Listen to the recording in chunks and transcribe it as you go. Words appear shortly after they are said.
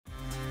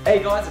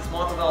Hey guys, it's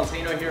Michael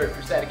Valentino here at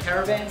Crusader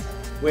Caravans.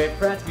 We're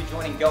proud to be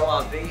joining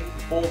GoRV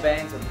for 4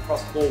 vans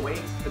across 4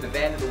 weeks for the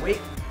van of the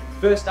week.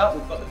 First up,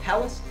 we've got the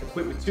Palace,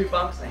 equipped with 2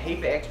 bunks, a heap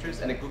of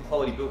extras, and a good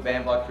quality built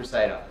van by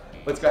Crusader.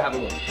 Let's go have a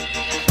look.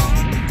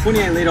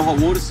 28 litre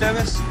hot water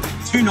service,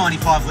 2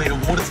 95 litre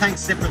water tanks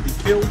separately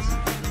filled,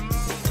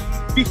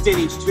 15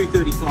 inch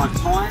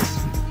 235 tyres,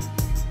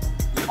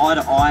 the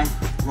eye-to-eye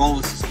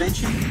roller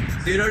suspension.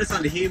 So you notice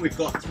under here we've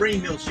got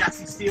 3mm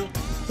chassis steel,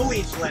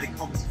 fully insulated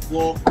composite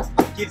floor,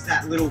 gives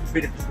that little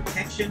bit of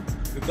protection.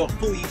 We've got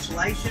full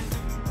insulation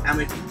and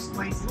we're just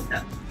waiting to look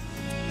at it.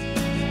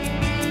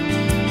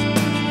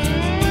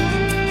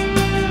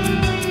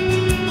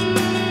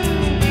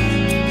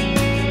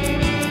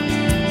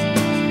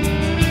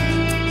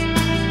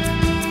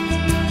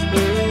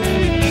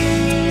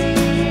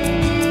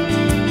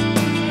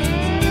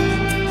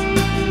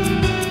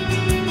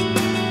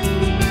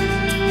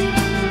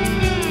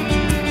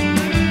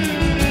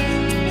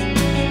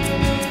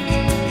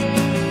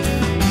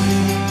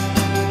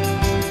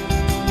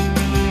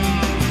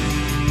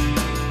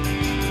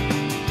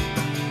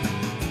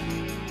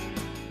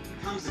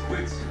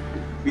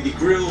 With your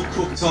grill,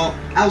 cooktop,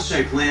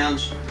 L-shaped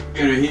lounge,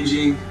 Gono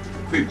hinging,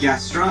 equipped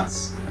gas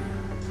struts,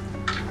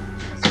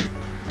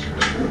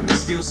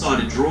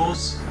 steel-sided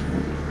drawers,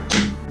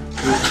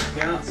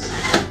 counts.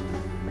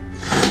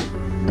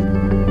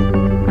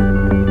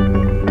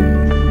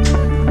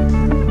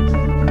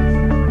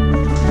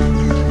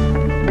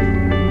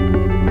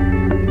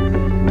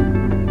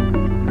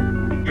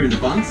 Here in the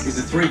bunks is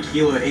a 3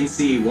 kilo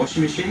NCE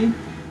washing machine.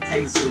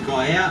 Take this little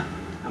guy out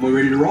and we're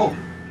ready to roll.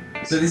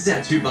 So this is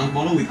our 2 bunk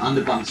model with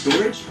under bunk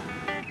storage.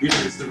 You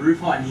notice the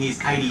roof height in here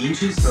is 80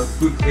 inches, so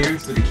good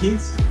clearance for the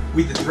kids.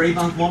 With the 3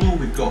 bunk model,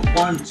 we've got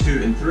 1,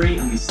 2 and 3,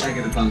 and we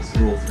stagger the bunks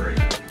for all 3.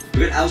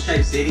 We've got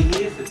L-shaped seating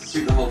here to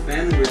suit the whole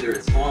family, whether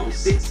it's 5 or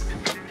 6.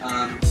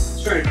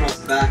 Straight across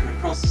the back and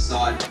across the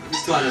side.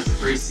 This guy does a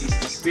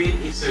 360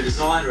 spin, if so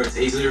desired, or it's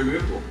easily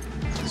removable.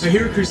 So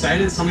here at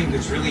Crusader, something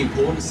that's really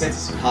important,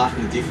 sets us apart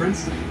from the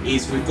difference,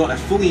 is we've got a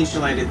fully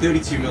insulated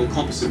 32mm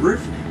composite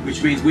roof,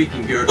 which means we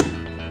can go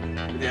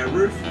our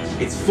roof.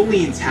 It's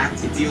fully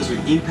intact, it deals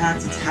with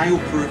impact, it's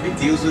hail-proof, it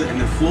deals with it,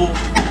 and the floor,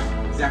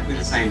 exactly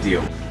the same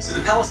deal. So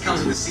the Palace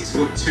comes with a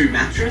 6'2"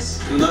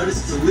 mattress. You'll notice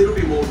it's a little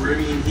bit more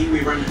roomy in here. We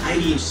run an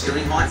 80-inch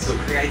ceiling height, so it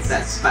creates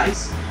that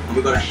space, and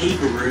we've got a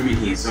heap of room in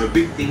here. So a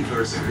big thing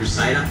for us at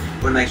Crusader, we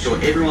want to make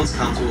sure everyone's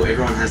comfortable,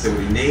 everyone has what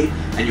we need,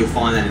 and you'll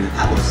find that in the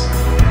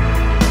Palace.